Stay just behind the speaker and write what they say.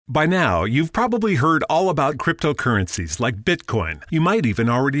By now, you've probably heard all about cryptocurrencies like Bitcoin. You might even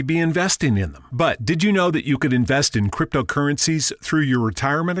already be investing in them. But did you know that you could invest in cryptocurrencies through your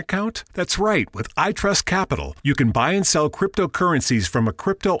retirement account? That's right. With iTrust Capital, you can buy and sell cryptocurrencies from a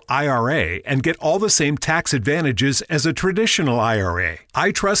crypto IRA and get all the same tax advantages as a traditional IRA.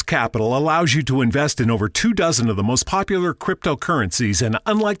 iTrust Capital allows you to invest in over 24 of the most popular cryptocurrencies, and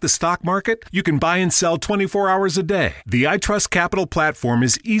unlike the stock market, you can buy and sell 24 hours a day. The iTrust Capital platform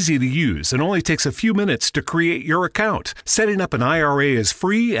is easy to use and only takes a few minutes to create your account. Setting up an IRA is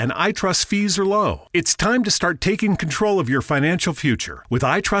free and iTrust fees are low. It's time to start taking control of your financial future. With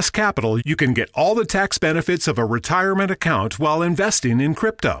iTrust Capital, you can get all the tax benefits of a retirement account while investing in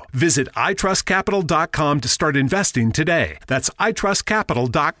crypto. Visit itrustcapital.com to start investing today. That's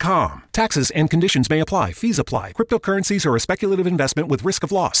itrustcapital.com. Taxes and conditions may apply. Fees apply. Cryptocurrencies are a speculative investment with risk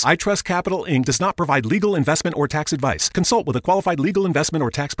of loss. iTrust Capital Inc. does not provide legal investment or tax advice. Consult with a qualified legal investment or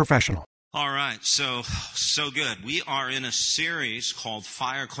tax professional. All right, so good. We are in a series called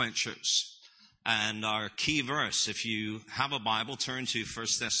Fire Quenchers. And our key verse, if you have a Bible, turn to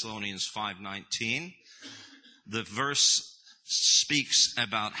 1 Thessalonians 5:19. The verse speaks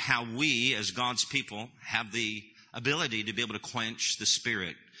about how we, as God's people, have the ability to be able to quench the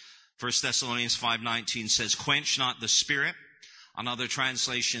Spirit. 1 Thessalonians 5:19 says, "Quench not the Spirit." Another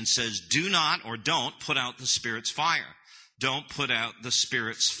translation says, "Do not or don't put out the Spirit's fire." Don't put out the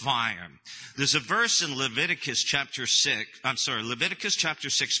Spirit's fire. There's a verse in Leviticus chapter 6,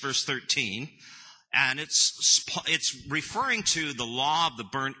 verse 13, and it's referring to the law of the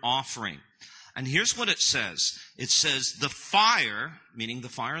burnt offering. And here's what it says. It says, "The fire," meaning the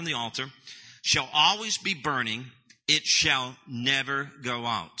fire on the altar, "shall always be burning. It shall never go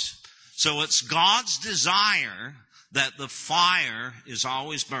out." So it's God's desire that the fire is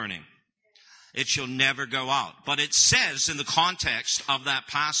always burning. It shall never go out. But it says in the context of that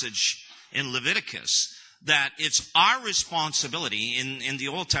passage in Leviticus that it's our responsibility. In the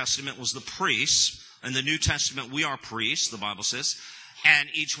Old Testament was the priests. In the New Testament we are priests, the Bible says. And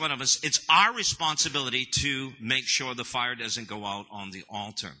each one of us, it's our responsibility to make sure the fire doesn't go out on the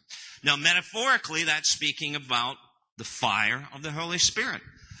altar. Now metaphorically, that's speaking about the fire of the Holy Spirit.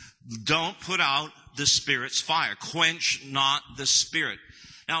 Don't put out the Spirit's fire. Quench not the Spirit.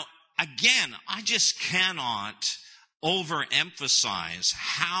 Now, again, I just cannot overemphasize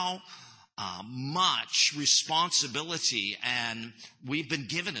how much responsibility and we've been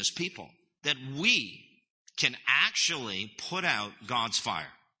given as people that we can actually put out God's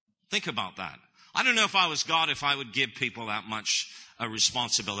fire. Think about that. I don't know if I was God if I would give people that much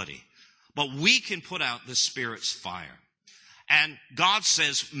responsibility. But we can put out the Spirit's fire. And God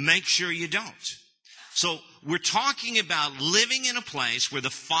says, make sure you don't. So we're talking about living in a place where the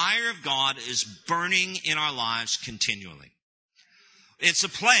fire of God is burning in our lives continually. It's a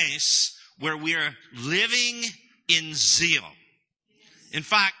place where we are living in zeal. In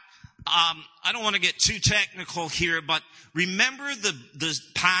fact, I don't want to get too technical here, but remember the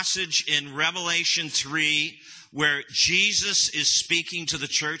passage in Revelation 3 where Jesus is speaking to the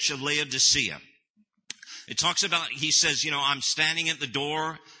church of Laodicea. It talks about, he says, I'm standing at the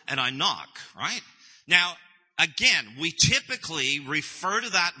door and I knock, right? Now, again, we typically refer to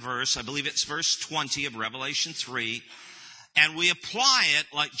that verse, I believe it's verse 20 of Revelation 3, and we apply it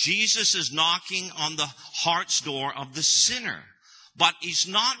like Jesus is knocking on the heart's door of the sinner. But he's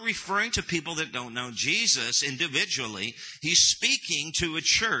not referring to people that don't know Jesus individually. He's speaking to a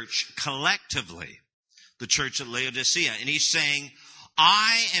church collectively, the church at Laodicea. And he's saying,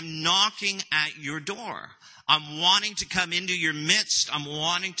 I am knocking at your door. I'm wanting to come into your midst. I'm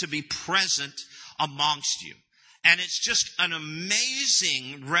wanting to be present amongst you. And it's just an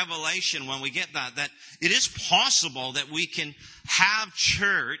amazing revelation when we get that it is possible that we can have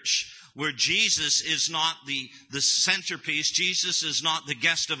church where Jesus is not the centerpiece. Jesus is not the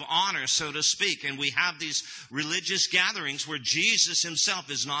guest of honor, so to speak. And we have these religious gatherings where Jesus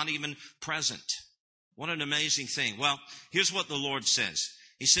himself is not even present. What an amazing thing. Well, here's what the Lord says.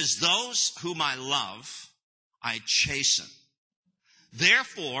 He says, those whom I love, I chasten.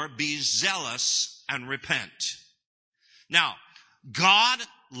 Therefore, be zealous and repent. Now, God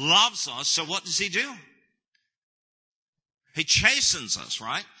loves us, so what does he do? He chastens us,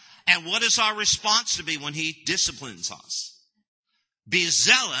 right? And what is our response to be when he disciplines us? Be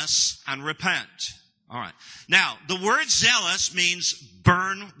zealous and repent. All right. Now, the word zealous means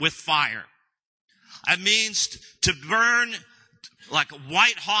burn with fire. It means to burn like a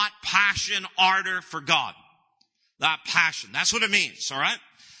white hot passion, ardor for God. That passion. That's what it means, all right?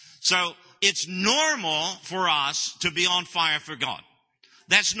 So it's normal for us to be on fire for God.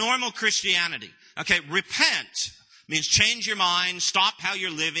 That's normal Christianity. Okay, repent means change your mind, stop how you're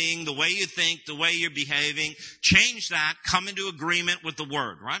living, the way you think, the way you're behaving. Change that, come into agreement with the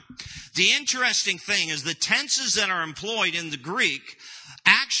word, right? The interesting thing is the tenses that are employed in the Greek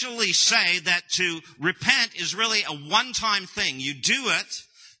actually say that to repent is really a one-time thing. You do it.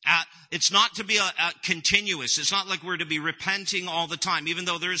 It's not to be a continuous. It's not like we're to be repenting all the time, even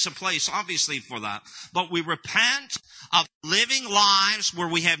though there is a place, obviously, for that. But we repent of living lives where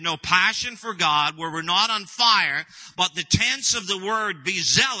we have no passion for God, where we're not on fire. But the tense of the word be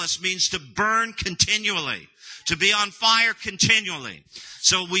zealous means to burn continually, to be on fire continually.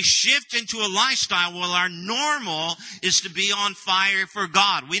 So we shift into a lifestyle where our normal is to be on fire for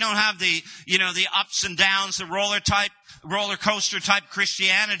God. We don't have the ups and downs, the roller coaster type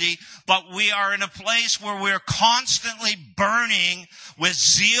Christianity, but we are in a place where we're constantly burning with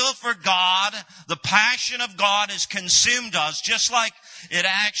zeal for God. The passion of God has consumed us, just like it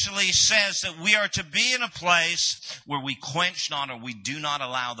actually says that we are to be in a place where we quench not, or we do not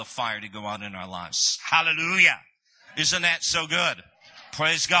allow the fire to go out in our lives. Hallelujah. Isn't that so good?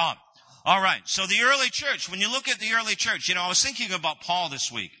 Praise God. All right. So the early church, when you look at the early church, I was thinking about Paul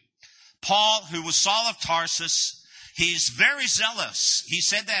this week. Paul, who was Saul of Tarsus, he's very zealous. He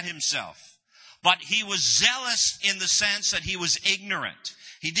said that himself. But he was zealous in the sense that he was ignorant.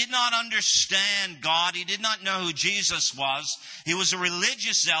 He did not understand God. He did not know who Jesus was. He was a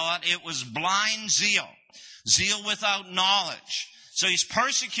religious zealot. It was blind zeal. Zeal without knowledge. So he's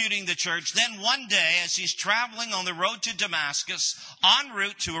persecuting the church. Then one day, as he's traveling on the road to Damascus, en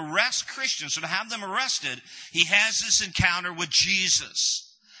route to arrest Christians, or to have them arrested, he has this encounter with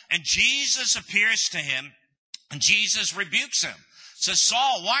Jesus. And Jesus appears to him, and Jesus rebukes him. Says,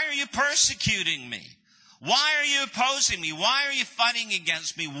 Saul, why are you persecuting me? Why are you opposing me? Why are you fighting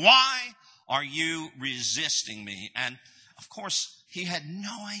against me? Why are you resisting me? And, of course, he had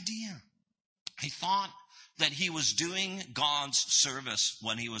no idea. He thought that he was doing God's service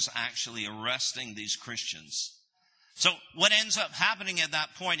when he was actually arresting these Christians. So what ends up happening at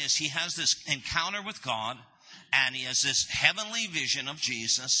that point is he has this encounter with God, and he has this heavenly vision of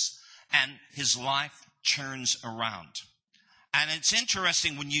Jesus, and his life turns around. And it's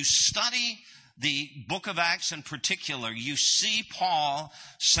interesting, when you study the book of Acts in particular, you see Paul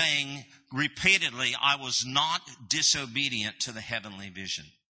saying repeatedly, I was not disobedient to the heavenly vision.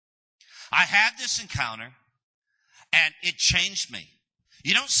 I had this encounter, and it changed me.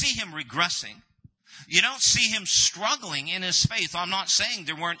 You don't see him regressing. You don't see him struggling in his faith. I'm not saying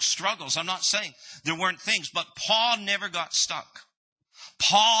there weren't struggles. I'm not saying there weren't things, but Paul never got stuck.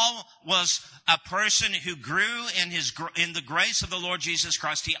 Paul was a person who grew in the grace of the Lord Jesus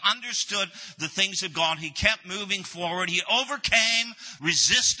Christ. He understood the things of God. He kept moving forward. He overcame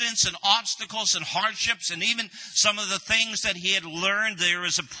resistance and obstacles and hardships, and even some of the things that he had learned. There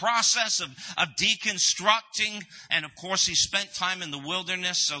was a process of deconstructing, and of course he spent time in the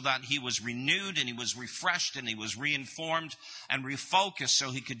wilderness so that he was renewed and he was refreshed and he was reinformed and refocused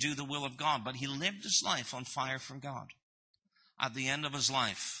so he could do the will of God. But he lived his life on fire for God. At the end of his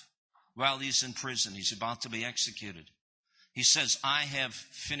life, while he's in prison, he's about to be executed, he says, I have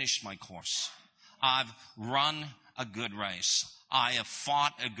finished my course. I've run a good race. I have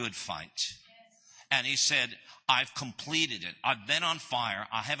fought a good fight. And he said, I've completed it. I've been on fire.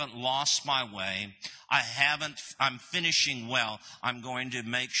 I haven't lost my way. I'm finishing well. I'm going to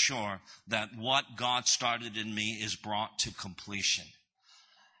make sure that what God started in me is brought to completion.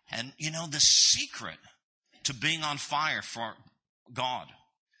 And the secret to being on fire for God.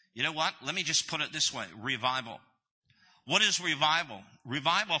 You know what? Let me just put it this way. Revival. What is revival?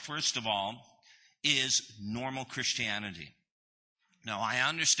 Revival, first of all, is normal Christianity. Now, I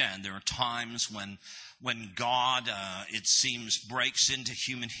understand there are times when God, it seems, breaks into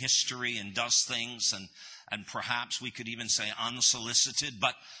human history and does things, and perhaps we could even say unsolicited.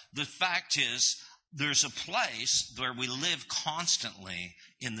 But the fact is, there's a place where we live constantly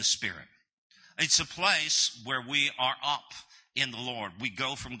in the Spirit. It's a place where we are up in the Lord. We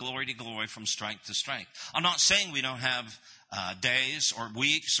go from glory to glory, from strength to strength. I'm not saying we don't have days or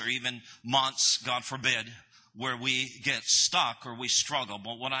weeks or even months, God forbid, where we get stuck or we struggle.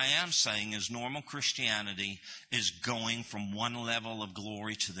 But what I am saying is normal Christianity is going from one level of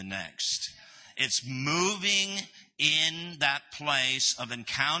glory to the next. It's moving in that place of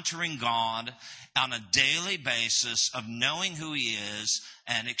encountering God on a daily basis, of knowing who He is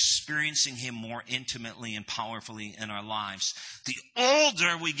and experiencing Him more intimately and powerfully in our lives. The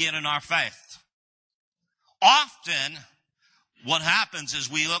older we get in our faith, often what happens is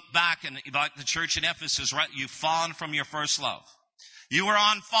we look back, and like the church in Ephesus, right? You've fallen from your first love. You were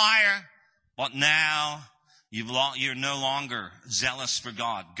on fire, but now you're no longer zealous for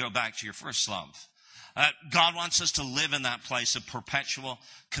God. Go back to your first love. God wants us to live in that place of perpetual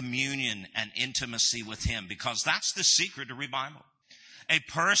communion and intimacy with Him, because that's the secret to revival. A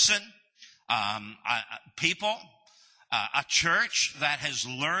person, people, a church that has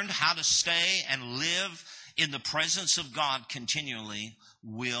learned how to stay and live in the presence of God continually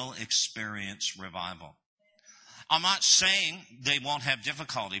will experience revival. I'm not saying they won't have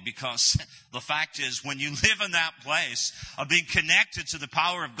difficulty, because the fact is, when you live in that place of being connected to the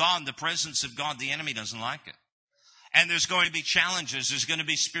power of God and the presence of God, the enemy doesn't like it. And there's going to be challenges. There's going to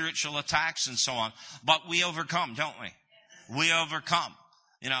be spiritual attacks and so on. But we overcome, don't we? We overcome.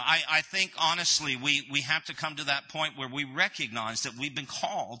 You know, I think honestly, we have to come to that point where we recognize that we've been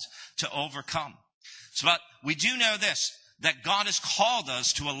called to overcome. So, but we do know this, that God has called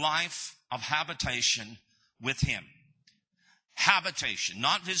us to a life of habitation with Him. Habitation,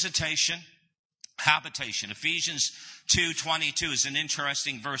 not visitation, habitation. Ephesians 2:22 is an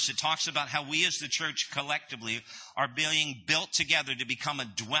interesting verse. It talks about how we as the church collectively are being built together to become a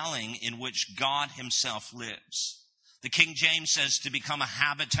dwelling in which God Himself lives. The King James says to become a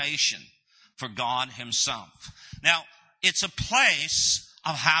habitation for God Himself. Now, it's a place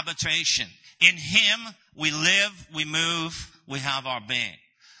of habitation. In Him we live, we move, we have our being.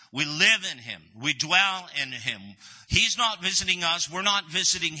 We live in Him. We dwell in Him. He's not visiting us. We're not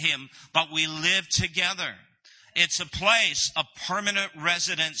visiting Him, but we live together. It's a place of permanent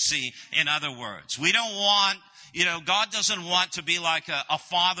residency, in other words. We don't want, God doesn't want to be like a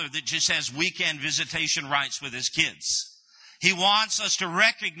father that just has weekend visitation rights with his kids. He wants us to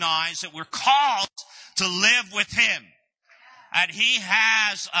recognize that we're called to live with Him. And He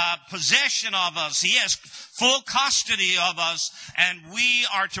has possession of us. He has full custody of us. And we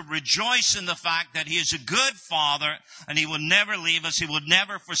are to rejoice in the fact that He is a good Father and He will never leave us. He will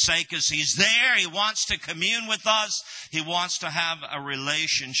never forsake us. He's there. He wants to commune with us. He wants to have a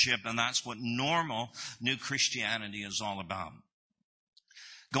relationship. And that's what normal new Christianity is all about.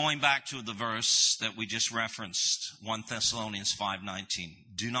 Going back to the verse that we just referenced, 1 Thessalonians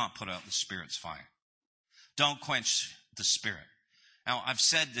 5:19. Do not put out the Spirit's fire. Don't quench the Spirit. Now, I've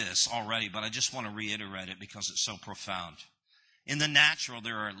said this already, but I just want to reiterate it because it's so profound. In the natural,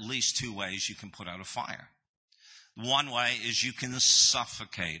 there are at least two ways you can put out a fire. One way is you can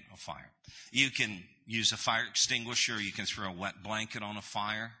suffocate a fire. You can use a fire extinguisher, you can throw a wet blanket on a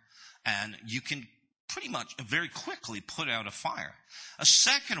fire, and you can pretty much very quickly put out a fire. A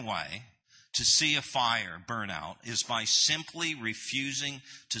second way to see a fire burn out is by simply refusing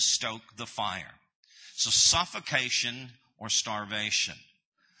to stoke the fire. So suffocation or starvation.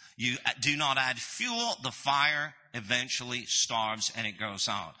 You do not add fuel, the fire eventually starves and it goes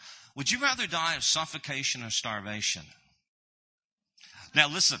out. Would you rather die of suffocation or starvation? Now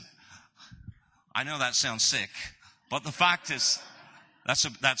listen, I know that sounds sick, but the fact is,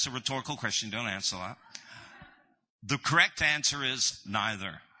 that's a rhetorical question. Don't answer that. The correct answer is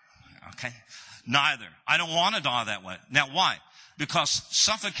neither. Okay? Neither. I don't want to die that way. Now why? Because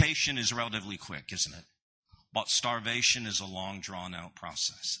suffocation is relatively quick, isn't it? But starvation is a long, drawn-out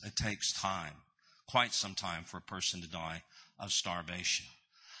process. It takes time, quite some time, for a person to die of starvation.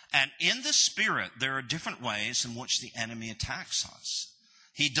 And in the Spirit, there are different ways in which the enemy attacks us.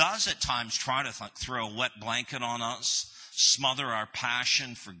 He does at times try to throw a wet blanket on us, smother our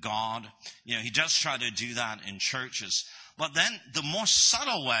passion for God. He does try to do that in churches. But then the more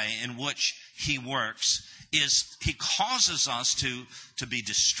subtle way in which he works is he causes us to be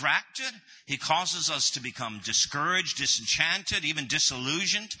distracted. He causes us to become discouraged, disenchanted, even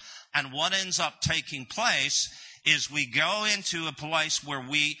disillusioned. And what ends up taking place is we go into a place where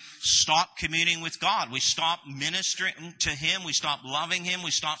we stop communing with God. We stop ministering to Him. We stop loving Him.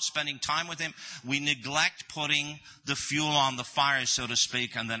 We stop spending time with Him. We neglect putting the fuel on the fire, so to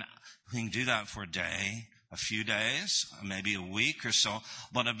speak. And then we can do that for a day, a few days, maybe a week or so.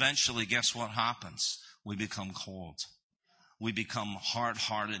 But eventually, guess what happens? We become cold. We become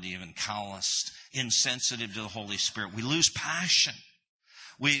hard-hearted, even calloused, insensitive to the Holy Spirit. We lose passion.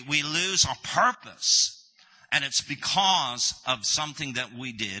 We lose our purpose. And it's because of something that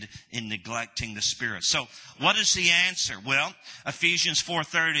we did in neglecting the Spirit. So what is the answer? Well, Ephesians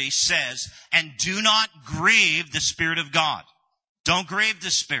 4:30 says, and do not grieve the Spirit of God. Don't grieve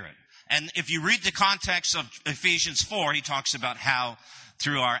the Spirit. And if you read the context of Ephesians 4, he talks about how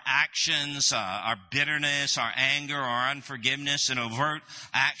through our actions, our bitterness, our anger, our unforgiveness, and overt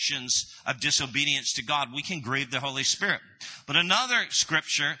actions of disobedience to God, we can grieve the Holy Spirit. But another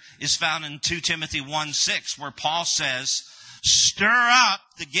scripture is found in 2 Timothy 1:6, where Paul says, stir up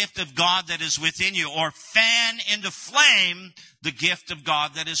the gift of God that is within you, or fan into flame the gift of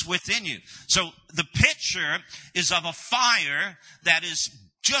God that is within you. So the picture is of a fire that is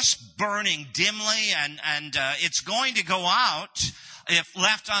just burning dimly, and it's going to go out if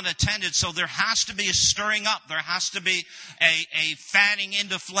left unattended. So there has to be a stirring up. There has to be a fanning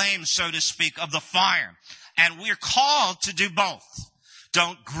into flame, so to speak, of the fire. And we're called to do both.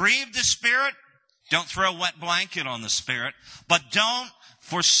 Don't grieve the Spirit. Don't throw a wet blanket on the Spirit. But don't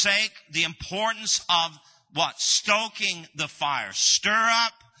forsake the importance of what? Stoking the fire. Stir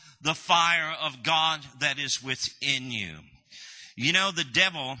up the fire of God that is within you. You know, the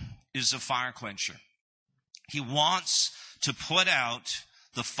devil is a fire quencher. He wants to put out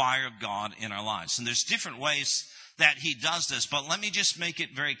the fire of God in our lives. And there's different ways that he does this. But let me just make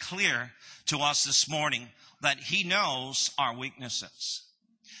it very clear to us this morning that he knows our weaknesses.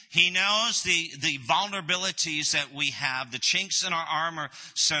 He knows the vulnerabilities that we have, the chinks in our armor,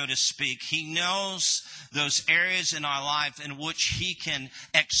 so to speak. He knows those areas in our life in which he can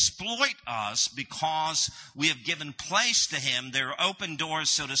exploit us because we have given place to him. There are open doors,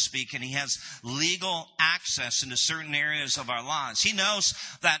 so to speak, and he has legal access into certain areas of our lives. He knows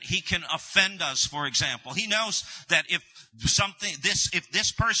that he can offend us, for example. He knows that if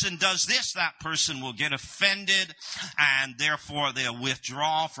this person does this, that person will get offended, and therefore they'll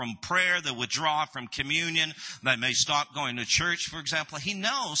withdraw from prayer, they'll withdraw from communion, they may stop going to church, for example. He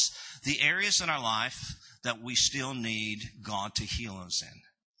knows the areas in our life that we still need God to heal us in.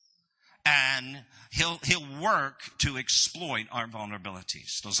 And he'll work to exploit our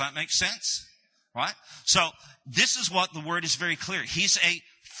vulnerabilities. Does that make sense? Right? So this is what the word is very clear. He's a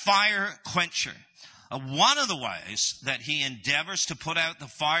fire quencher. One of the ways that he endeavors to put out the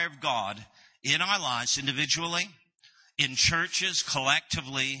fire of God in our lives individually, in churches,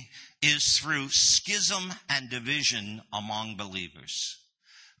 collectively, is through schism and division among believers.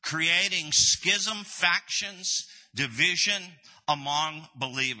 Creating schism, factions, division among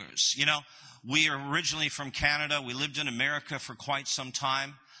believers. You know, we are originally from Canada. We lived in America for quite some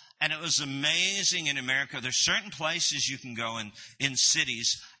time. And it was amazing in America. There's certain places you can go in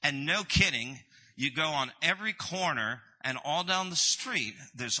cities, and no kidding, you go on every corner and all down the street,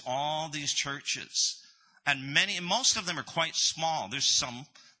 there's all these churches. And most of them are quite small. There's some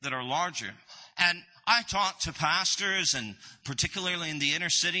that are larger. And I talked to pastors, and particularly in the inner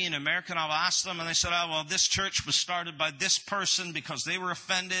city in America, and I've asked them, and they said, oh, well, this church was started by this person because they were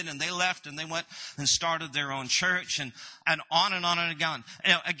offended, and they left, and they went and started their own church, and on and on and on.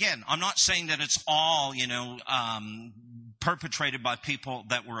 You know, again, I'm not saying that it's all, perpetrated by people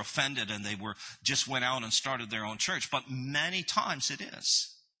that were offended and they just went out and started their own church. But many times it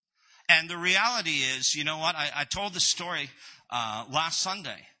is. And the reality is, you know what? I told this story last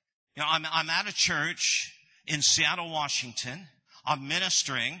Sunday. You know, I'm at a church in Seattle, Washington. I'm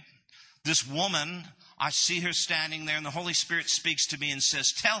ministering. This woman, I see her standing there, and the Holy Spirit speaks to me and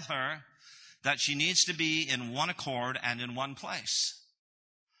says, tell her that she needs to be in one accord and in one place.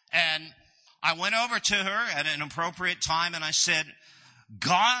 And I went over to her at an appropriate time, and I said,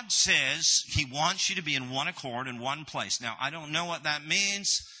 God says he wants you to be in one accord in one place. Now, I don't know what that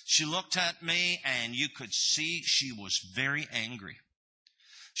means. She looked at me, and you could see she was very angry.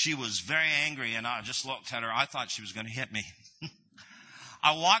 She was very angry, and I just looked at her. I thought she was going to hit me.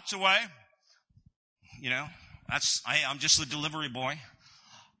 I walked away. You know, I'm just a delivery boy.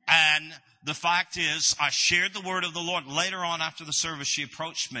 And the fact is, I shared the word of the Lord. Later on after the service, she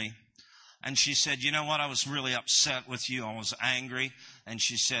approached me. And she said, you know what, I was really upset with you. I was angry. And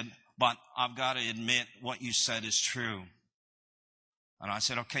she said, but I've got to admit what you said is true. And I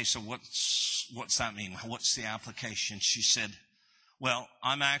said, okay, so what's that mean? What's the application? She said, well,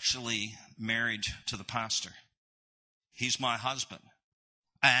 I'm actually married to the pastor. He's my husband.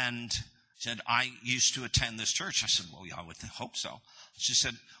 And she said, I used to attend this church. I said, well, yeah, I would hope so. She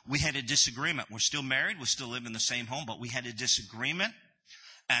said, we had a disagreement. We're still married. We still live in the same home, but we had a disagreement.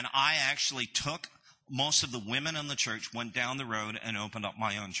 And I actually took most of the women in the church, went down the road, and opened up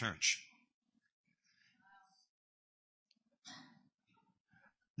my own church.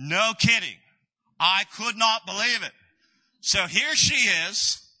 No kidding. I could not believe it. So here she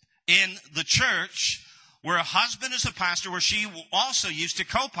is in the church where her husband is a pastor, where she also used to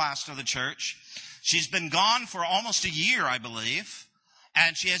co-pastor the church. She's been gone for almost a year, I believe.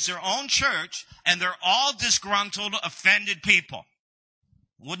 And she has her own church, and they're all disgruntled, offended people.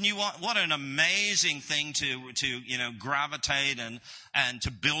 Wouldn't you want, what an amazing thing to gravitate and to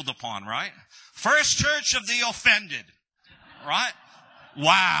build upon, right? First church of the offended, right?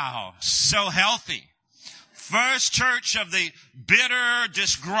 Wow, so healthy. First church of the bitter,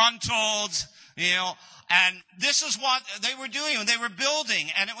 disgruntled, and this is what they were doing. They were building,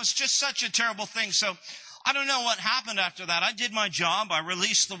 and it was just such a terrible thing. So I don't know what happened after that. I did my job. I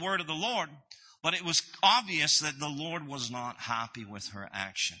released the word of the Lord. But it was obvious that the Lord was not happy with her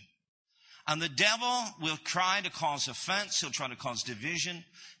action. And the devil will try to cause offense. He'll try to cause division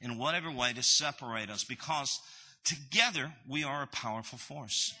in whatever way to separate us, because together we are a powerful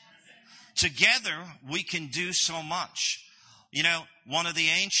force. Together we can do so much. You know, one of the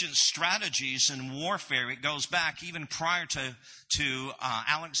ancient strategies in warfare, it goes back even prior to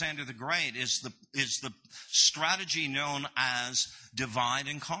Alexander the Great, is the strategy known as divide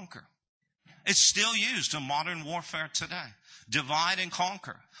and conquer. It's still used in modern warfare today. Divide and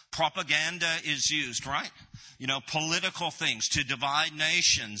conquer. Propaganda is used, right? You know, political things to divide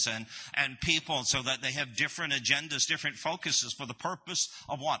nations and people so that they have different agendas, different focuses for the purpose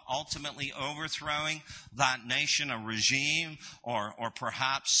of what? Ultimately overthrowing that nation, a regime, or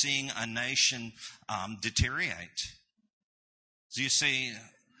perhaps seeing a nation deteriorate. So you see,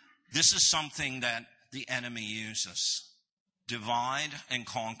 this is something that the enemy uses. Divide and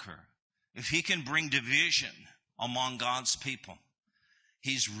conquer. If he can bring division among God's people,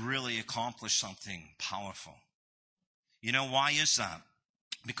 he's really accomplished something powerful. You know, why is that?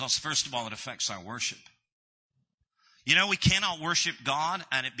 Because first of all, it affects our worship. You know, we cannot worship God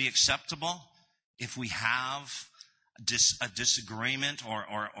and it be acceptable if we have a disagreement or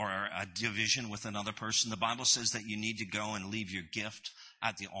a division with another person. The Bible says that you need to go and leave your gift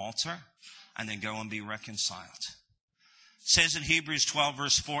at the altar and then go and be reconciled. It says in Hebrews 12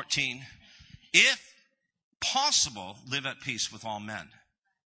 verse 14, if possible, live at peace with all men.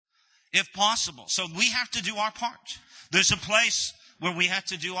 If possible. So we have to do our part. There's a place where we have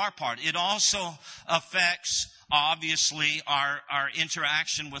to do our part. It also affects, obviously, our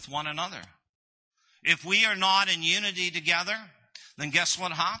interaction with one another. If we are not in unity together, then guess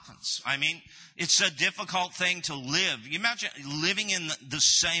what happens? I mean, it's a difficult thing to live. You imagine living in the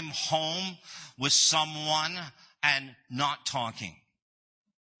same home with someone and not talking.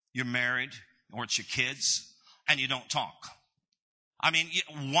 You're married, or it's your kids, and you don't talk. I mean,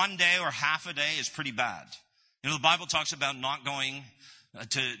 one day or half a day is pretty bad. You know, the Bible talks about not going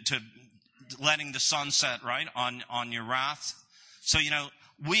to letting the sun set, right, on your wrath. So, you know,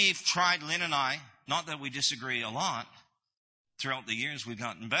 we've tried, Lynn and I, not that we disagree a lot. Throughout the years, we've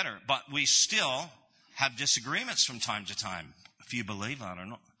gotten better. But we still have disagreements from time to time, if you believe that or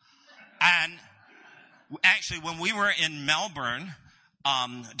not. And actually, when we were in Melbourne,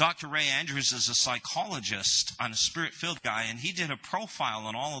 Dr. Ray Andrews is a psychologist and a spirit-filled guy, and he did a profile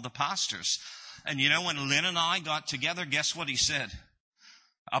on all of the pastors. And you know, when Lynn and I got together, guess what he said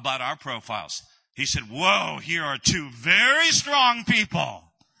about our profiles? He said, whoa, here are two very strong people.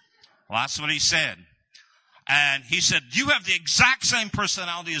 Well, that's what he said. And he said, you have the exact same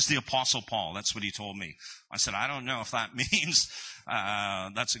personality as the Apostle Paul. That's what he told me. I said, I don't know if that means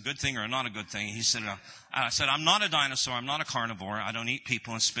that's a good thing or not a good thing. He said, I said, I'm not a dinosaur. I'm not a carnivore. I don't eat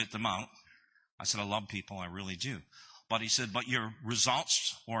people and spit them out. I said, I love people. I really do. But he said, but you're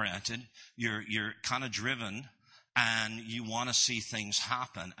results oriented. You're kind of driven and you want to see things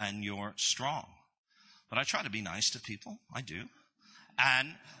happen and you're strong. But I try to be nice to people. I do.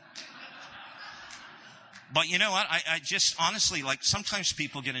 But you know what? I just honestly, like, sometimes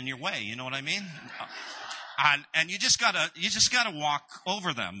people get in your way. You know what I mean? And you just gotta walk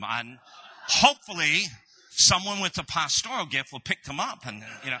over them. And hopefully someone with a pastoral gift will pick them up and,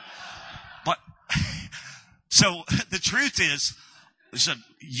 you know, but so the truth is, he said,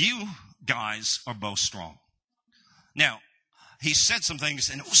 you guys are both strong. Now, he said some things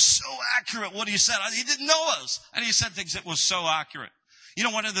and it was so accurate what he said. He didn't know us. And he said things that was so accurate. You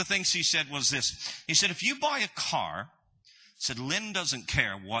know, one of the things he said was this. He said, if you buy a car, he said, Lynn doesn't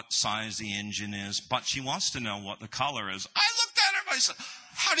care what size the engine is, but she wants to know what the color is. I looked at him, I said,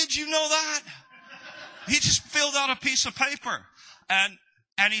 how did you know that? He just filled out a piece of paper.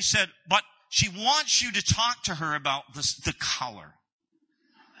 And he said, but she wants you to talk to her about the color.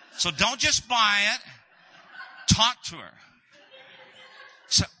 So don't just buy it, talk to her.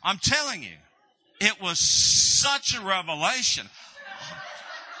 So I'm telling you, it was such a revelation.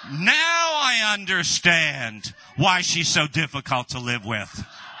 Now I understand why she's so difficult to live with.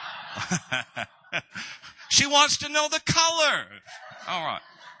 She wants to know the color. All right.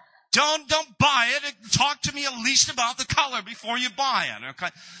 Don't buy it. Talk to me at least about the color before you buy it. Okay.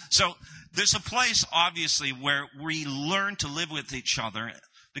 So there's a place, obviously, where we learn to live with each other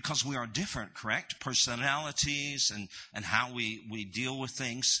because we are different, correct? Personalities and how we deal with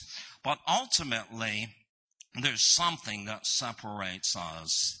things. But ultimately, there's something that separates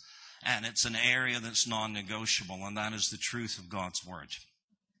us, and it's an area that's non-negotiable, and that is the truth of God's Word.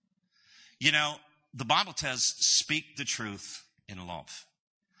 You know, the Bible says, speak the truth in love.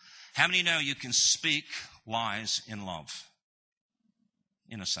 How many know you can speak lies in love?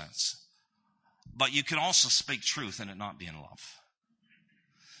 In a sense. But you can also speak truth and it not be in love.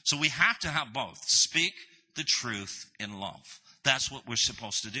 So we have to have both. Speak the truth in love. That's what we're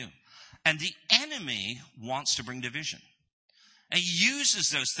supposed to do. And the enemy wants to bring division. And he uses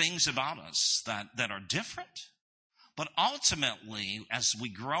those things about us that are different. But ultimately, as we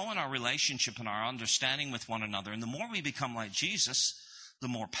grow in our relationship and our understanding with one another, and the more we become like Jesus, the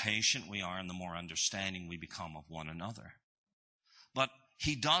more patient we are and the more understanding we become of one another. But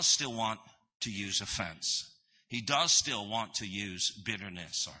he does still want to use offense. He does still want to use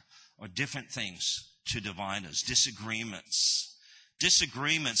bitterness or different things to divide us. Disagreements.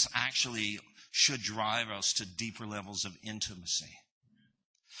 Disagreements actually should drive us to deeper levels of intimacy.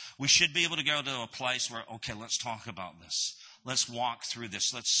 We should be able to go to a place where, okay, let's talk about this. Let's walk through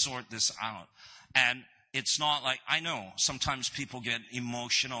this. Let's sort this out. And it's not like, I know sometimes people get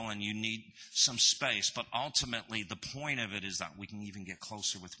emotional and you need some space, but ultimately the point of it is that we can even get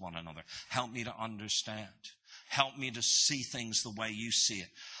closer with one another. Help me to understand. Help me to see things the way you see it,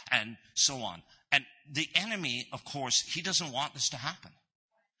 and so on. And the enemy, of course, he doesn't want this to happen.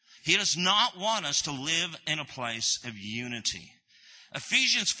 He does not want us to live in a place of unity.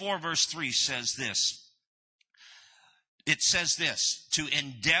 Ephesians 4 verse 3 says this. It says this, to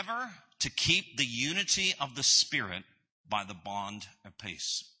endeavor to keep the unity of the Spirit by the bond of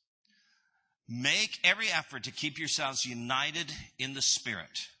peace. Make every effort to keep yourselves united in the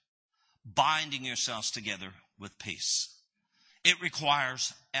Spirit, binding yourselves together with peace. It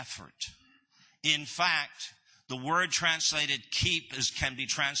requires effort. In fact, the word translated keep can be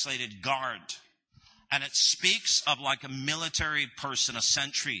translated guard. And it speaks of like a military person, a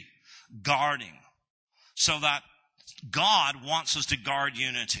sentry, guarding. So that God wants us to guard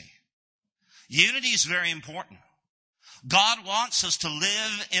unity. Unity is very important. God wants us to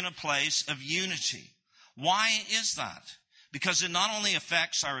live in a place of unity. Why is that? Because it not only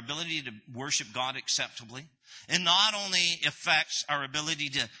affects our ability to worship God acceptably, it not only affects our ability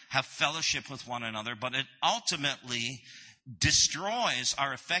to have fellowship with one another, but it ultimately destroys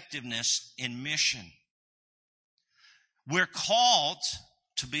our effectiveness in mission. We're called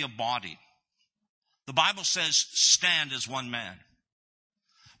to be a body. The Bible says, stand as one man.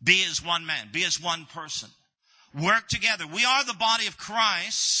 Be as one man. Be as one person. Work together. We are the body of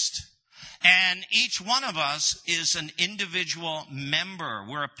Christ, and each one of us is an individual member.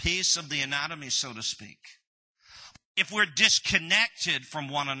 We're a piece of the anatomy, so to speak. If we're disconnected from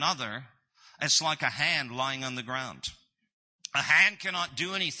one another, it's like a hand lying on the ground. A hand cannot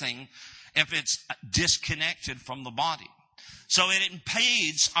do anything if it's disconnected from the body. So it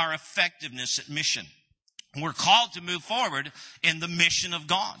impedes our effectiveness at mission. We're called to move forward in the mission of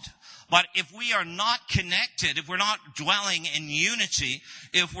God. But if we are not connected, if we're not dwelling in unity,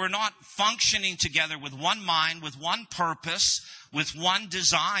 if we're not functioning together with one mind, with one purpose, with one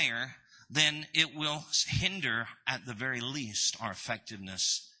desire, then it will hinder, at the very least, our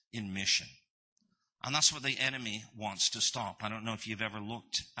effectiveness in mission. And that's what the enemy wants to stop. I don't know if you've ever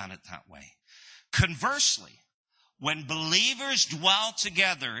looked at it that way. Conversely, when believers dwell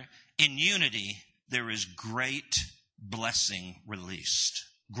together in unity, there is great blessing released.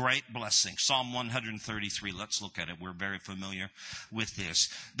 Great blessing. Psalm 133. Let's look at it. We're very familiar with this.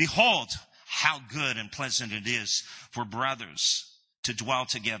 Behold, how good and pleasant it is for brothers to dwell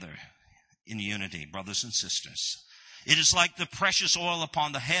together in unity, brothers and sisters. It is like the precious oil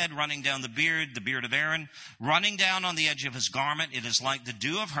upon the head, running down the beard of Aaron, running down on the edge of his garment. It is like the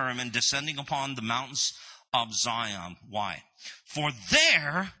dew of Hermon descending upon the mountains of Zion. Why? For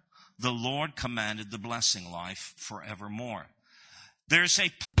there the Lord commanded the blessing, life forevermore. There's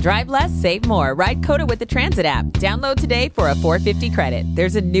a Drive less, save more. Ride Coda with the Transit app. Download today for a $4.50 credit.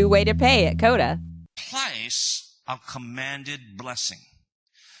 There's a new way to pay at Coda. place of commanded blessing.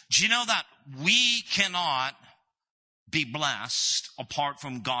 Do you know that we cannot be blessed apart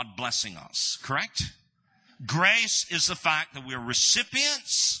from God blessing us, correct? Grace is the fact that we're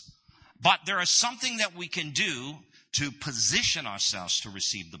recipients, but there is something that we can do to position ourselves to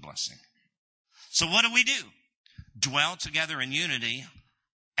receive the blessing. So what do? Dwell together in unity,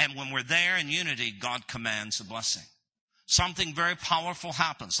 and when we're there in unity, God commands a blessing. Something very powerful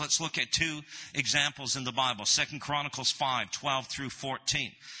happens. Let's look at two examples in the Bible. 2 Chronicles 5:12 through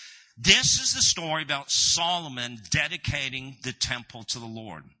 14. This is the story about Solomon dedicating the temple to the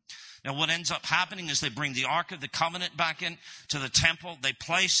Lord. Now, what ends up happening is they bring the Ark of the Covenant back in to the temple. They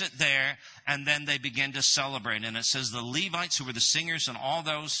place it there, and then they begin to celebrate. And it says the Levites, who were the singers, and all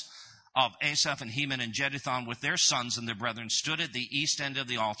those of Asaph and Heman and Jeduthun with their sons and their brethren, stood at the east end of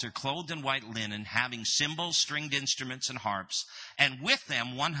the altar, clothed in white linen, having cymbals, stringed instruments, and harps, and with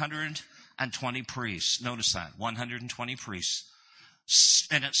them 120 priests. Notice that, 120 priests.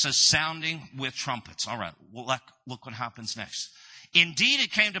 And it says sounding with trumpets. All right, well, look what happens next. Indeed,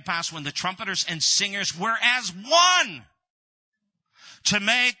 it came to pass when the trumpeters and singers were as one to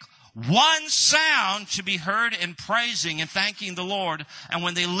make one sound to be heard in praising and thanking the Lord. And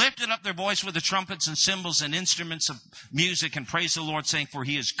when they lifted up their voice with the trumpets and cymbals and instruments of music and praised the Lord, saying, for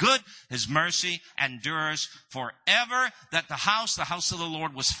he is good, his mercy endures forever, that the house of the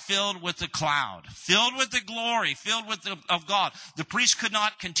Lord was filled with the cloud, filled with the glory, filled with of God. The priest could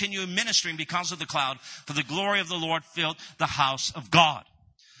not continue ministering because of the cloud, for the glory of the Lord filled the house of God.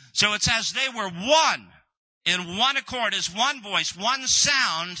 So it's as they were one, in one accord, as one voice, one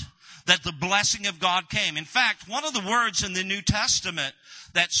sound, that the blessing of God came. In fact, one of the words in the New Testament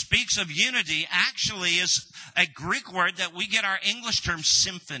that speaks of unity actually is a Greek word that we get our English term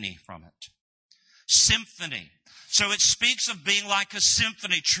symphony from it. Symphony. So it speaks of being like a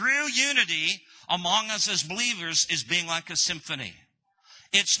symphony. True unity among us as believers is being like a symphony.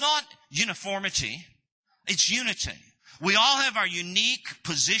 It's not uniformity. It's unity. We all have our unique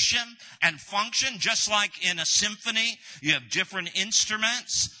position and function, just like in a symphony. You have different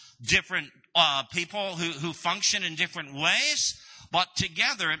instruments, different people who function in different ways, but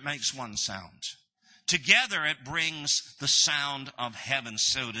together it makes one sound. Together it brings the sound of heaven,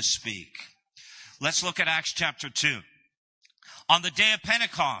 so to speak. Let's look at Acts chapter 2. On the day of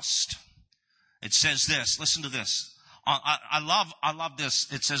Pentecost, it says this. Listen to this. I love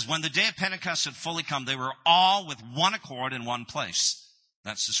this. It says, when the day of Pentecost had fully come, they were all with one accord in one place.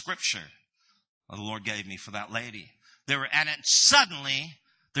 That's the scripture the Lord gave me for that lady. Suddenly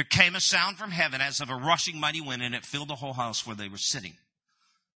there came a sound from heaven as of a rushing mighty wind, and it filled the whole house where they were sitting.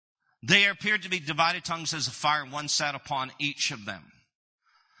 There appeared to be divided tongues as a fire, and one sat upon each of them.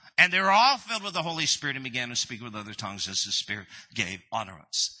 And they were all filled with the Holy Spirit and began to speak with other tongues as the Spirit gave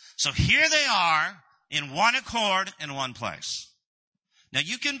utterance. So here they are, in one accord, in one place. Now,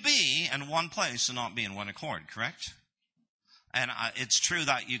 you can be in one place and not be in one accord, correct? And it's true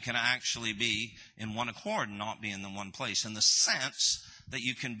that you can actually be in one accord and not be in the one place, in the sense that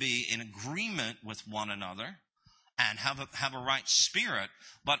you can be in agreement with one another and have a right spirit.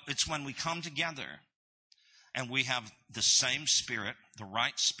 But it's when we come together and we have the same spirit, the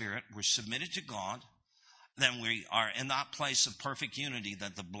right spirit, we're submitted to God, then we are in that place of perfect unity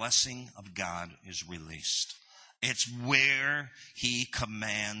that the blessing of God is released. It's where he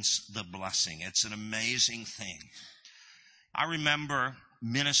commands the blessing. It's an amazing thing. I remember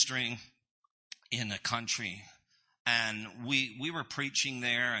ministering in a country, and we were preaching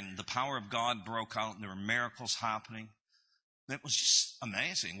there, and the power of God broke out, and there were miracles happening. It was just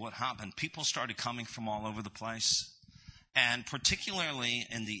amazing what happened. People started coming from all over the place. And particularly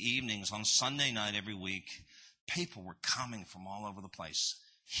in the evenings on Sunday night every week, people were coming from all over the place.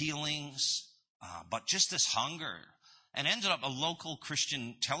 Healings, but just this hunger. And ended up a local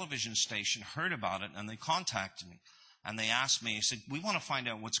Christian television station heard about it, and they contacted me. And they asked me, he said, we want to find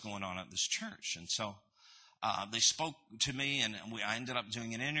out what's going on at this church. And so they spoke to me, and I ended up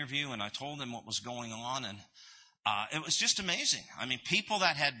doing an interview, and I told them what was going on. And it was just amazing. I mean, people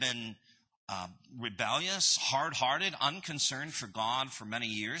that had been rebellious, hard-hearted, unconcerned for God for many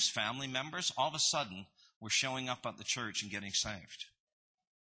years, family members, all of a sudden were showing up at the church and getting saved.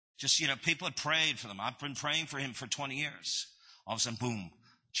 Just, people had prayed for them. I've been praying for him for 20 years. All of a sudden, boom,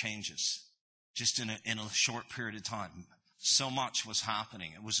 changes. Just in a short period of time. So much was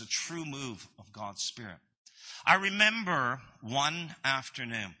happening. It was a true move of God's Spirit. I remember one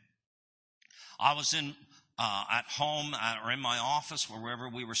afternoon, I was at home or in my office or wherever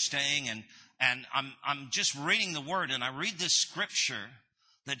we were staying, and I'm just reading the Word, and I read this scripture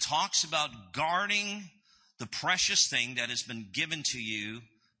that talks about guarding the precious thing that has been given to you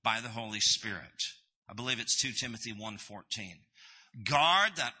by the Holy Spirit. I believe it's 2 Timothy 1:14.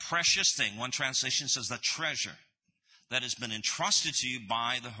 Guard that precious thing. One translation says the treasure that has been entrusted to you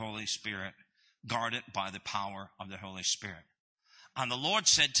by the Holy Spirit. Guard it by the power of the Holy Spirit. And the Lord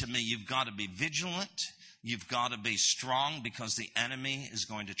said to me, you've got to be vigilant. You've got to be strong, because the enemy is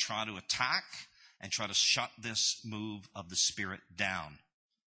going to try to attack and try to shut this move of the Spirit down.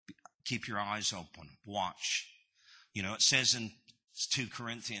 Keep your eyes open. Watch. It says in 2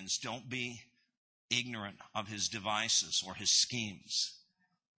 Corinthians, don't be ignorant of his devices or his schemes.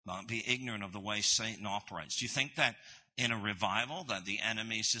 Don't be ignorant of the way Satan operates. Do you think that in a revival that the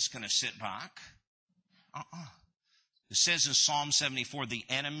enemy is just going to sit back? It says in Psalm 74, the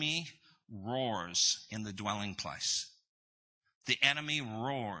enemy roars in the dwelling place. The enemy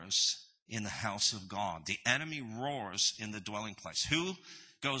roars in the house of God. The enemy roars in the dwelling place. Who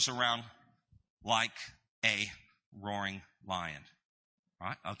goes around like a roaring lion?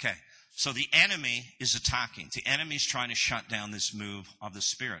 Right? Okay. So the enemy is attacking. The enemy is trying to shut down this move of the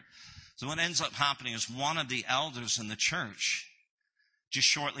Spirit. So what ends up happening is one of the elders in the church, just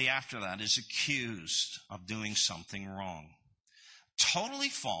shortly after that, is accused of doing something wrong. Totally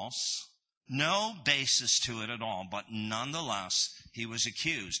false. No basis to it at all. But nonetheless, he was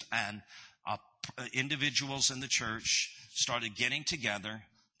accused. And individuals in the church started getting together,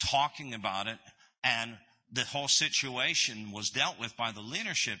 talking about it, and the whole situation was dealt with by the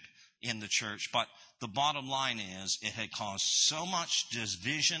leadership in the church. But the bottom line is it had caused so much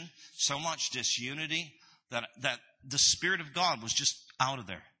division, so much disunity, that the Spirit of God was just out of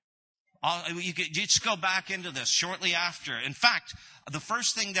there. You just go back into this shortly after. In fact, the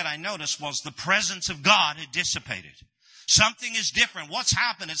first thing that I noticed was the presence of God had dissipated. Something is different. What's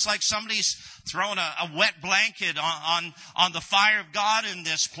happened? It's like somebody's thrown a wet blanket on the fire of God in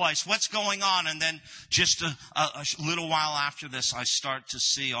this place. What's going on? And then just a little while after this, I start to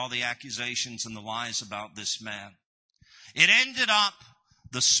see all the accusations and the lies about this man. It ended up,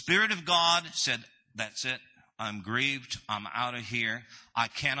 the Spirit of God said, that's it. I'm grieved. I'm out of here. I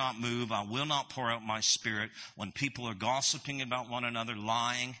cannot move. I will not pour out my Spirit when people are gossiping about one another,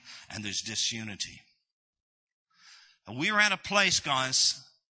 lying, and there's disunity. We are at a place, guys,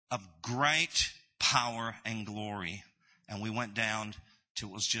 of great power and glory. And we went down to,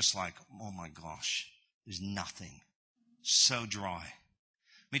 it was just like, oh my gosh, there's nothing. So dry.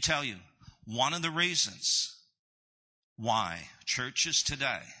 Let me tell you, one of the reasons why churches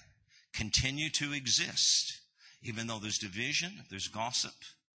today continue to exist, even though there's division, there's gossip,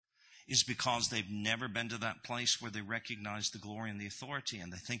 is because they've never been to that place where they recognize the glory and the authority,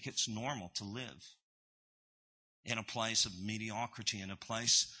 and they think it's normal to live in a place of mediocrity, in a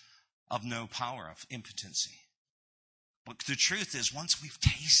place of no power, of impotency. But the truth is, once we've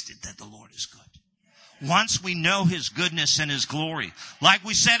tasted that the Lord is good, once we know His goodness and His glory, like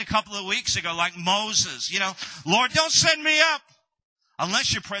we said a couple of weeks ago, like Moses, Lord, don't send me up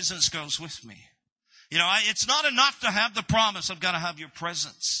unless your presence goes with me. It's not enough to have the promise. I've got to have your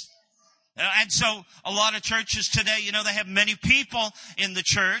presence. And so a lot of churches today, they have many people in the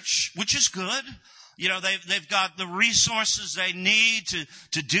church, which is good. They've got the resources they need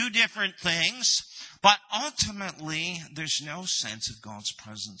to do different things. But ultimately, there's no sense of God's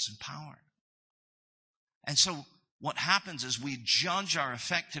presence and power. And so what happens is we judge our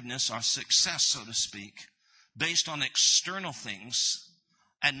effectiveness, our success, so to speak, based on external things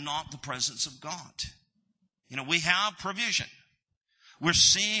and not the presence of God. We have provision. We're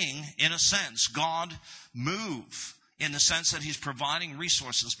seeing, in a sense, God move in the sense that He's providing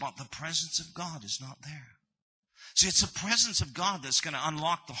resources, but the presence of God is not there. See, it's the presence of God that's going to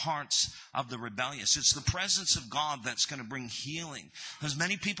unlock the hearts of the rebellious. It's the presence of God that's going to bring healing. Because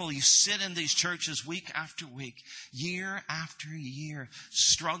many people, you sit in these churches week after week, year after year,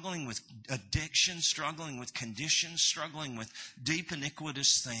 struggling with addiction, struggling with conditions, struggling with deep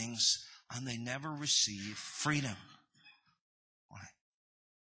iniquitous things, and they never receive freedom. Why?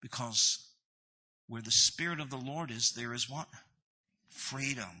 Because where the Spirit of the Lord is, there is what?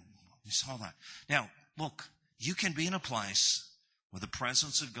 Freedom. We saw that. Now, look, you can be in a place where the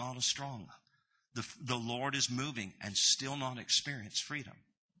presence of God is strong. The Lord is moving and still not experience freedom.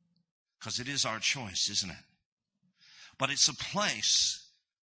 Because it is our choice, isn't it? But it's a place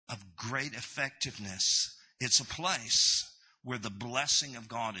of great effectiveness. It's a place where the blessing of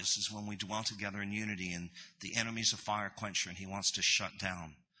God is when we dwell together in unity, and the enemy's a fire quencher and he wants to shut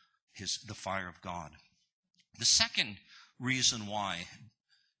down the fire of God. The second reason why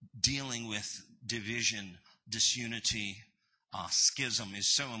dealing with division, disunity, schism is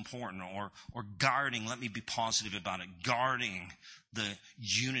so important, or guarding, let me be positive about it, guarding the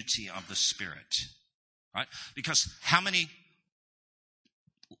unity of the Spirit, right? Because how many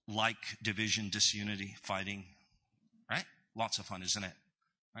like division, disunity, fighting, right? Lots of fun, isn't it?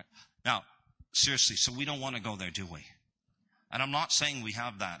 Right? Now, seriously, so we don't want to go there, do we? And I'm not saying we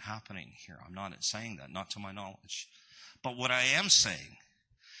have that happening here. I'm not saying that, not to my knowledge. But what I am saying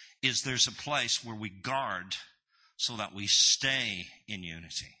is there's a place where we guard so that we stay in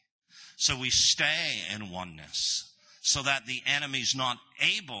unity. So we stay in oneness. So that the enemy's not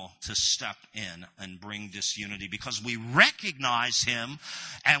able to step in and bring disunity, because we recognize him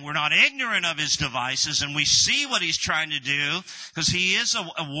and we're not ignorant of his devices, and we see what he's trying to do, because he is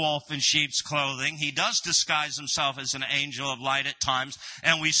a wolf in sheep's clothing. He does disguise himself as an angel of light at times,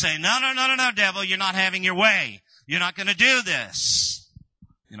 and we say, no, devil, you're not having your way. You're not going to do this.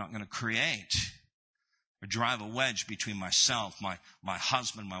 You're not going to create or drive a wedge between myself, my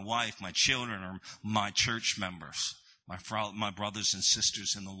husband, my wife, my children, or my church members. My brothers and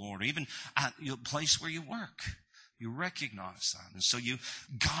sisters in the Lord, or even at your place where you work. You recognize that. And so you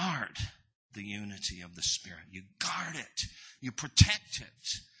guard the unity of the Spirit. You guard it. You protect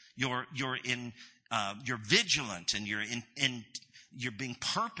it. You're vigilant, and you're being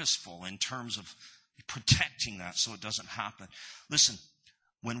purposeful in terms of protecting that so it doesn't happen. Listen,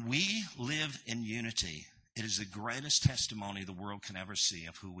 when we live in unity, it is the greatest testimony the world can ever see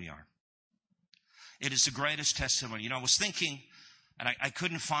of who we are. It is the greatest testimony. You know, I was thinking, and I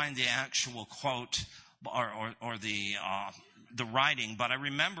couldn't find the actual quote or the writing, but I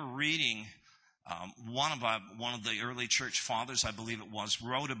remember reading one of the early church fathers, I believe it was,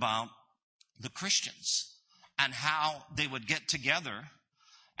 wrote about the Christians and how they would get together,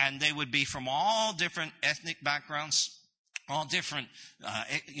 and they would be from all different ethnic backgrounds, all different,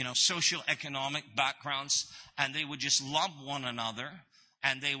 socioeconomic backgrounds, and they would just love one another,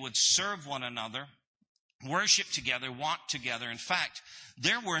 and they would serve one another, worship together, walk together. In fact,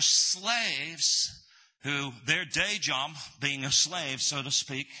 there were slaves who, their day job, being a slave, so to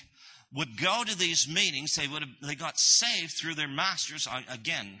speak, would go to these meetings. They got saved through their masters.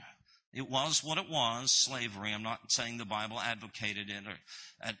 Again, it was what it was, slavery. I'm not saying the Bible advocated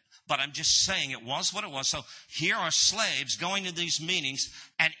it, but I'm just saying it was what it was. So here are slaves going to these meetings,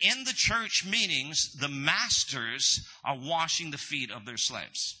 and in the church meetings, the masters are washing the feet of their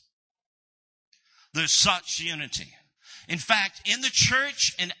slaves. There's such unity. In fact, in the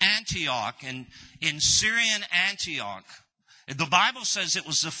church in Antioch, in Syrian Antioch, the Bible says it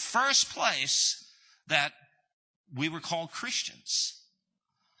was the first place that we were called Christians.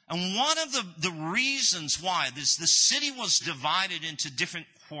 And one of the reasons why the city was divided into different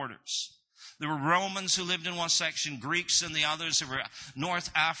quarters. There were Romans who lived in one section, Greeks in the others. There were North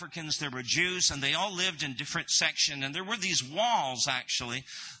Africans, there were Jews, and they all lived in different sections. And there were these walls, actually,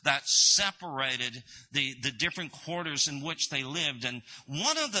 that separated the different quarters in which they lived. And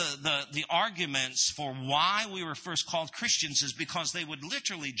one of the arguments for why we were first called Christians is because they would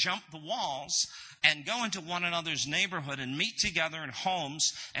literally jump the walls and go into one another's neighborhood and meet together in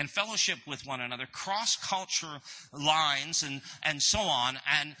homes and fellowship with one another, cross-culture lines and so on.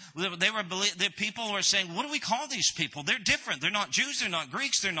 And the people were saying, what do we call these people? They're different. They're not Jews. They're not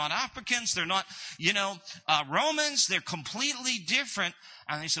Greeks. They're not Africans. They're not, Romans. They're completely different.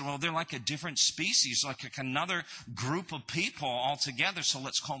 And they said, well, they're like a different species, like another group of people altogether. So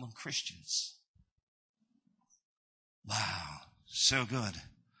let's call them Christians. Wow. So good.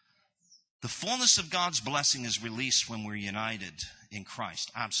 The fullness of God's blessing is released when we're united in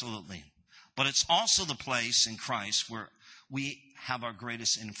Christ. Absolutely. But it's also the place in Christ where we have our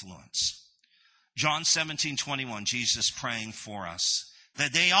greatest influence. John 17:21, Jesus praying for us,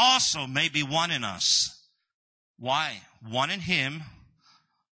 that they also may be one in us. Why? One in Him.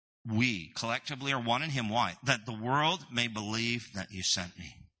 We collectively are one in Him. Why? That the world may believe that you sent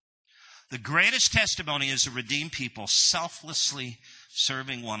me. The greatest testimony is a redeemed people selflessly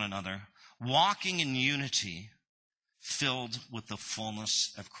serving one another, walking in unity, filled with the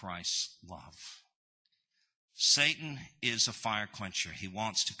fullness of Christ's love. Satan is a fire quencher. He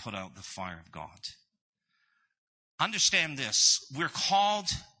wants to put out the fire of God. Understand this. We're called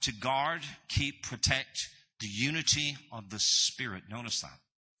to guard, keep, protect the unity of the Spirit. Notice that.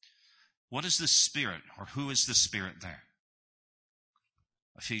 What is the Spirit, or who is the Spirit there?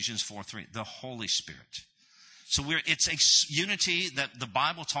 Ephesians 4:3, the Holy Spirit. So it's a unity that the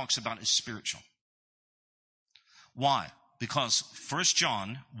Bible talks about is spiritual. Why? Because 1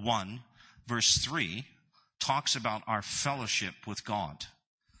 John 1 verse 3 talks about our fellowship with God.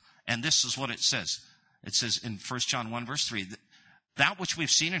 And this is what it says. It says in 1 John 1 verse 3, that which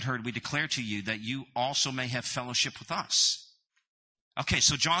we've seen and heard we declare to you, that you also may have fellowship with us. Okay,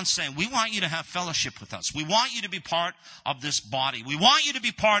 so John's saying, we want you to have fellowship with us. We want you to be part of this body. We want you to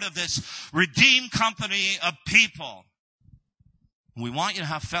be part of this redeemed company of people. We want you to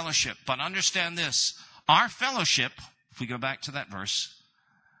have fellowship. But understand this, our fellowship, if we go back to that verse,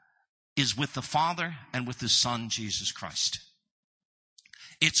 is with the Father and with His Son, Jesus Christ.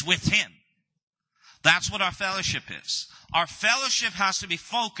 It's with Him. That's what our fellowship is. Our fellowship has to be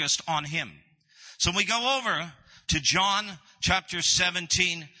focused on Him. So when we go over to John chapter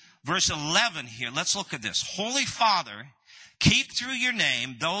 17, verse 11 here, let's look at this. Holy Father, keep through your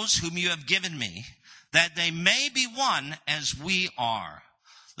name those whom you have given me, that they may be one as we are.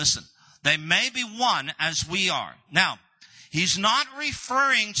 Listen, they may be one as we are. Now, He's not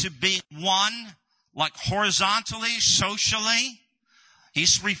referring to being one like horizontally, socially.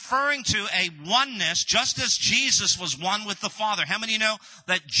 He's referring to a oneness, just as Jesus was one with the Father. How many know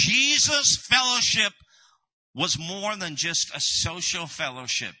that Jesus' fellowship was more than just a social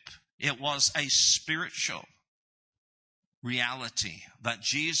fellowship? It was a spiritual reality. That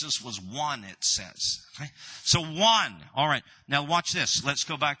Jesus was one, it says. Okay? So one. All right. Now watch this. Let's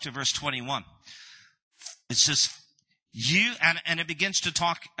go back to verse 21. It says, you, and it begins to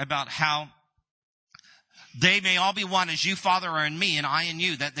talk about how they may all be one as you, Father, are in me and I in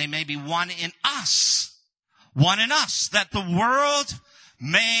you, that they may be one in us. One in us, that the world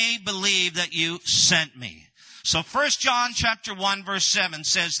may believe that you sent me. So 1 John chapter 1 verse 7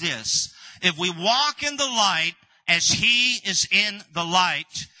 says this, if we walk in the light as he is in the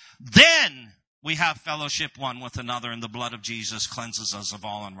light, then we have fellowship one with another, and the blood of Jesus cleanses us of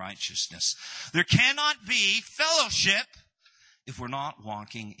all unrighteousness. There cannot be fellowship if we're not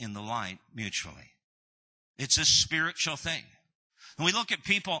walking in the light mutually. It's a spiritual thing. And we look at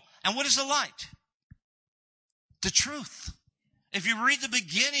people, and what is the light? The truth. If you read the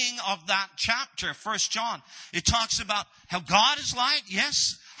beginning of that chapter, 1 John, it talks about how God is light,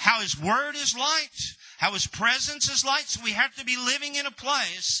 yes, how his word is light, how his presence is light. So we have to be living in a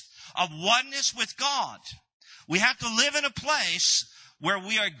place of oneness with God. We have to live in a place where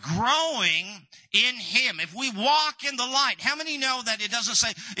we are growing in him. If we walk in the light, how many know that it doesn't say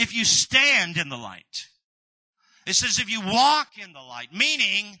if you stand in the light? It says if you walk in the light,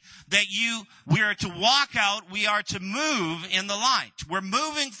 meaning that we are to walk out, we are to move in the light. We're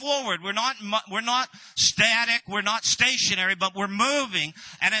moving forward. We're not static, we're not stationary, but we're moving.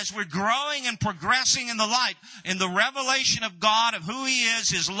 And as we're growing and progressing in the light, in the revelation of God, of who he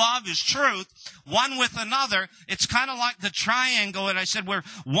is, his love, his truth, one with another, it's kind of like the triangle that I said where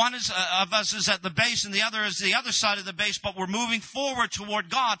one of us is at the base and the other is the other side of the base, but we're moving forward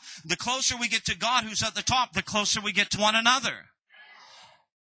toward God. The closer we get to God, who's at the top, the closer we get to one another.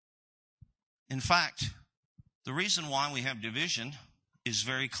 In fact, the reason why we have division is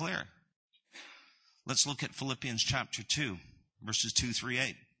very clear. Let's look at Philippians chapter 2, verses 2 through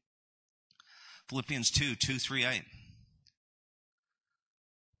 8. Philippians 2, 2 through 8.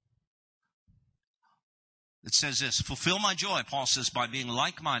 It says this, fulfill my joy, Paul says, by being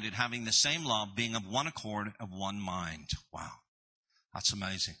like-minded, having the same love, being of one accord, of one mind. Wow, that's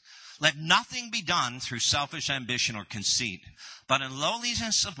amazing. Let nothing be done through selfish ambition or conceit, but in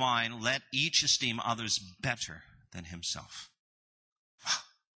lowliness of mind, let each esteem others better than himself. Wow.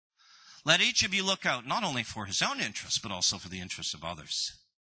 Let each of you look out not only for his own interests, but also for the interests of others.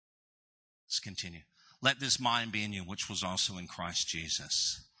 Let's continue. Let this mind be in you, which was also in Christ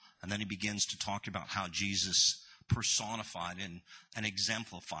Jesus. And then he begins to talk about how Jesus personified and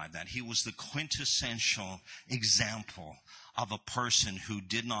exemplified that. He was the quintessential example of a person who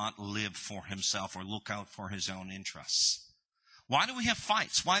did not live for himself or look out for his own interests. Why do we have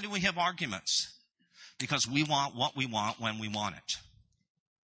fights? Why do we have arguments? Because we want what we want when we want it.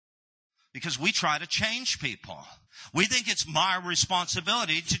 Because we try to change people. We think it's my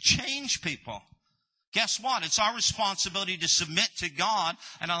responsibility to change people. Guess what? It's our responsibility to submit to God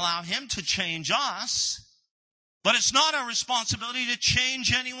and allow him to change us. But it's not our responsibility to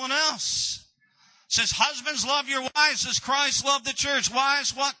change anyone else. It says, husbands, love your wives as Christ loved the church.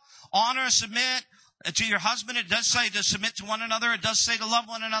 Wives, what? Honor, submit to your husband. It does say to submit to one another. It does say to love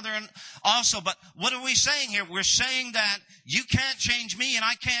one another and also. But what are we saying here? We're saying that you can't change me and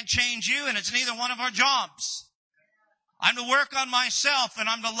I can't change you, and it's neither one of our jobs. I'm to work on myself and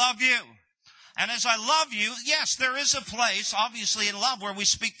I'm to love you. And as I love you, yes, there is a place, obviously, in love where we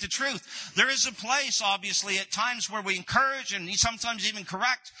speak the truth. There is a place, obviously, at times where we encourage and sometimes even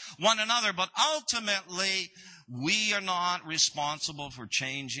correct one another. But ultimately, we are not responsible for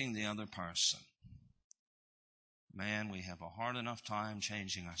changing the other person. Man, we have a hard enough time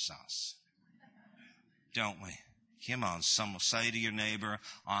changing ourselves. Don't we? Come on, some will say to your neighbor,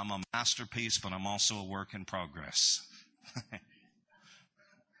 I'm a masterpiece, but I'm also a work in progress.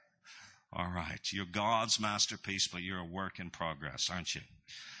 All right, you're God's masterpiece, but you're a work in progress, aren't you?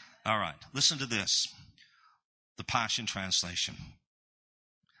 All right, listen to this. The Passion Translation.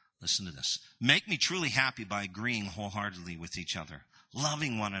 Listen to this. Make me truly happy by agreeing wholeheartedly with each other,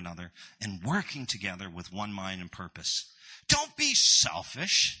 loving one another, and working together with one mind and purpose. Don't be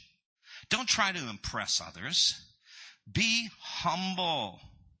selfish. Don't try to impress others. Be humble.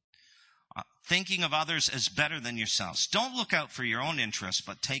 Thinking of others as better than yourselves. Don't look out for your own interests,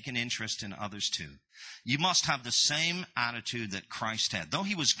 but take an interest in others too. You must have the same attitude that Christ had. Though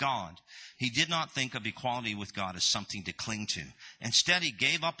he was God, he did not think of equality with God as something to cling to. Instead, he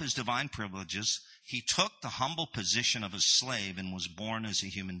gave up his divine privileges. He took the humble position of a slave and was born as a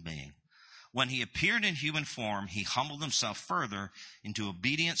human being. When he appeared in human form, he humbled himself further into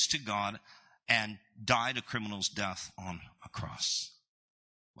obedience to God and died a criminal's death on a cross.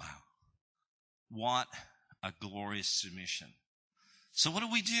 Wow. What a glorious submission. So what do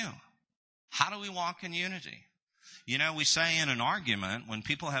we do? How do we walk in unity? You know, we say in an argument, when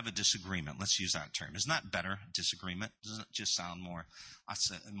people have a disagreement, let's use that term. Isn't that better, disagreement? Doesn't it just sound more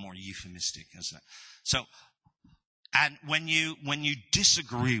euphemistic, isn't it? So, and when you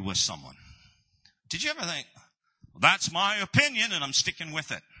disagree with someone, did you ever think, well, that's my opinion and I'm sticking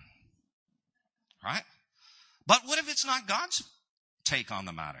with it? Right? But what if it's not God's take on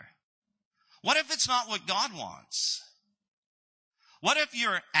the matter? What if it's not what God wants? What if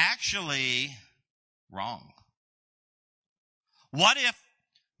you're actually wrong? What if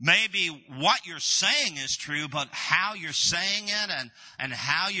maybe what you're saying is true, but how you're saying it and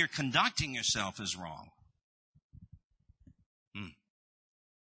how you're conducting yourself is wrong?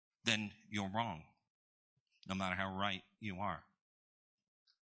 Then you're wrong, no matter how right you are.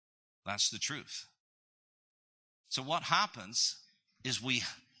 That's the truth. So what happens is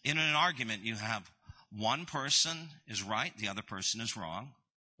in an argument, you have one person is right, the other person is wrong,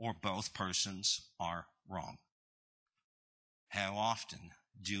 or both persons are wrong. How often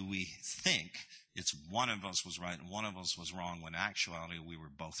do we think it's one of us was right and one of us was wrong when in actuality we were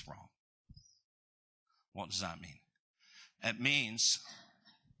both wrong? What does that mean? It means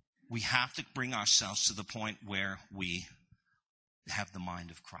we have to bring ourselves to the point where we have the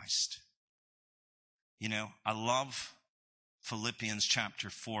mind of Christ. You know, I love Philippians chapter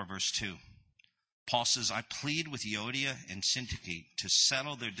 4, verse 2. Paul says, I plead with Euodia and Syntyche to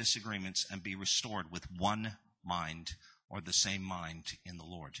settle their disagreements and be restored with one mind, or the same mind in the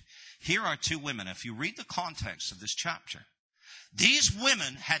Lord. Here are two women. If you read the context of this chapter, these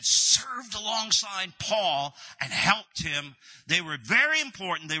women had served alongside Paul and helped him. They were very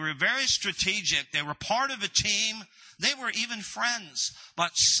important. They were very strategic. They were part of a team. They were even friends.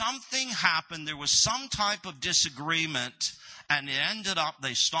 But something happened. There was some type of disagreement, and it ended up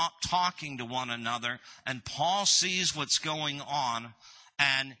they stopped talking to one another, and Paul sees what's going on,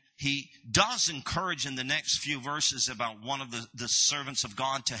 and he does encourage in the next few verses about one of the servants of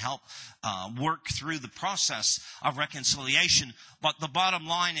God to help work through the process of reconciliation. But the bottom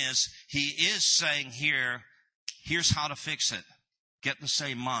line is, he is saying here, here's how to fix it. Get the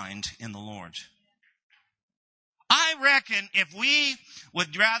same mind in the Lord. I reckon if we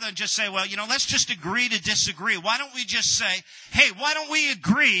would rather just say, well, let's just agree to disagree. Why don't we just say, hey, why don't we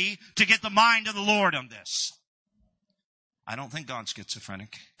agree to get the mind of the Lord on this? I don't think God's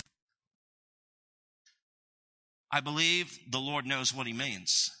schizophrenic. I believe the Lord knows what he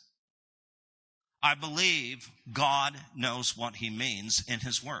means. I believe God knows what he means in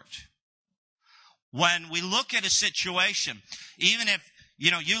his word. When we look at a situation, even if,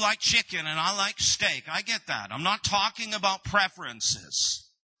 you like chicken and I like steak, I get that. I'm not talking about preferences.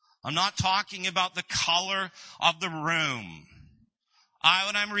 I'm not talking about the color of the room.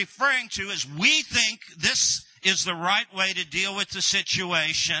 What I'm referring to is we think this is the right way to deal with the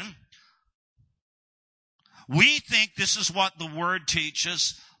situation. We think this is what the word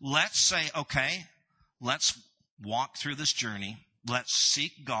teaches. Let's say, okay, let's walk through this journey. Let's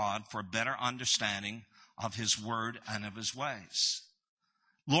seek God for a better understanding of his word and of his ways.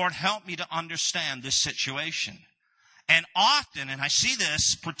 Lord, help me to understand this situation. And often, and I see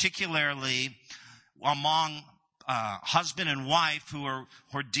this particularly among husband and wife who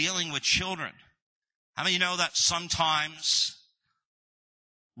are dealing with children. How many of you know that sometimes...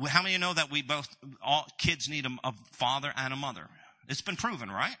 How many of you know that all kids need a father and a mother? It's been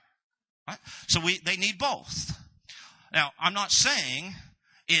proven, right? So they need both. Now, I'm not saying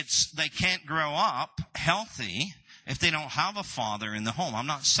they can't grow up healthy if they don't have a father in the home. I'm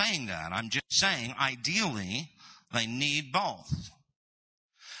not saying that. I'm just saying, ideally, they need both.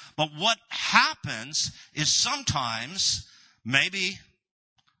 But what happens is sometimes maybe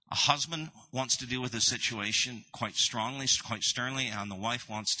a husband wants to deal with a situation quite strongly, quite sternly, and the wife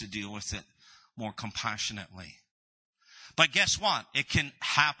wants to deal with it more compassionately. But guess what? It can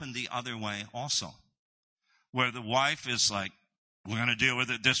happen the other way also, where the wife is like, we're going to deal with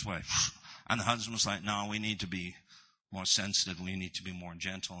it this way. And the husband's like, no, we need to be more sensitive. We need to be more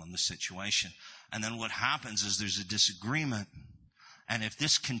gentle in this situation. And then what happens is there's a disagreement. And if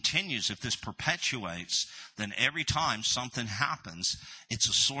this continues, if this perpetuates, then every time something happens, it's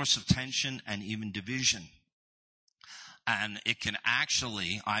a source of tension and even division. And it can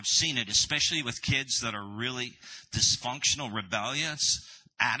actually, I've seen it, especially with kids that are really dysfunctional, rebellious,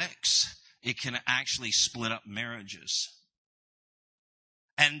 addicts, it can actually split up marriages.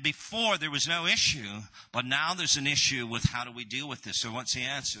 And before there was no issue, but now there's an issue with how do we deal with this? So what's the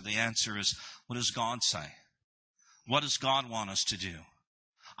answer? The answer is, what does God say? What does God want us to do?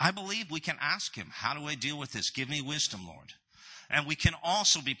 I believe we can ask him, how do I deal with this? Give me wisdom, Lord. And we can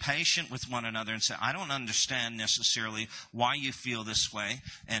also be patient with one another and say, I don't understand necessarily why you feel this way,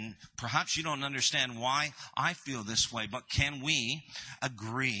 and perhaps you don't understand why I feel this way, but can we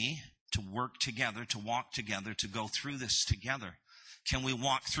agree to work together, to walk together, to go through this together? Can we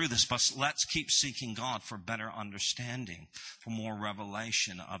walk through this? But let's keep seeking God for better understanding, for more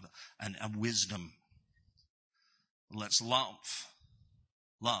revelation of wisdom. Let's love.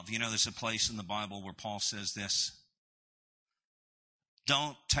 Love. You know, there's a place in the Bible where Paul says this.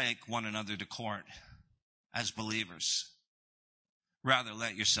 Don't take one another to court as believers. Rather,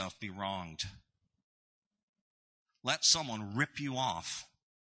 let yourself be wronged. Let someone rip you off.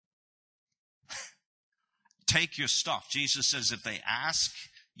 Take your stuff. Jesus says if they ask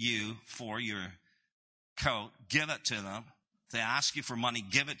you for your coat, give it to them. If they ask you for money,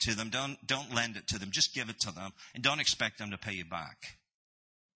 give it to them. Don't lend it to them. Just give it to them. And don't expect them to pay you back.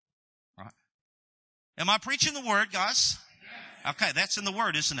 Right? Am I preaching the word, guys? Okay, that's in the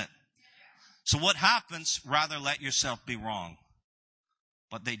word, isn't it? So what happens? Rather let yourself be wrong.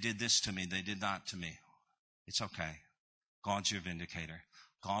 But they did this to me. They did that to me. It's okay. God's your vindicator.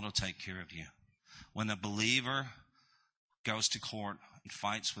 God will take care of you. When a believer goes to court and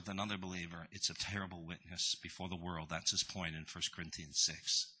fights with another believer, it's a terrible witness before the world. That's his point in 1 Corinthians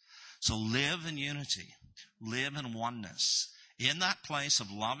 6. So live in unity. Live in oneness. In that place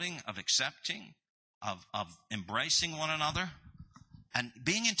of loving, of accepting, of embracing one another, and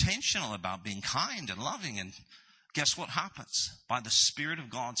being intentional about being kind and loving. And guess what happens? By the Spirit of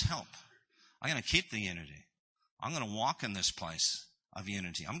God's help, I'm going to keep the unity. I'm going to walk in this place of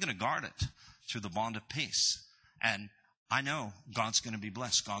unity. I'm going to guard it through the bond of peace. And I know God's going to be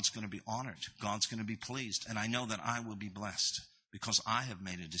blessed. God's going to be honored. God's going to be pleased. And I know that I will be blessed because I have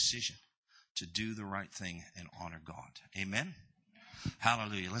made a decision to do the right thing and honor God. Amen?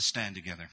 Hallelujah. Let's stand together.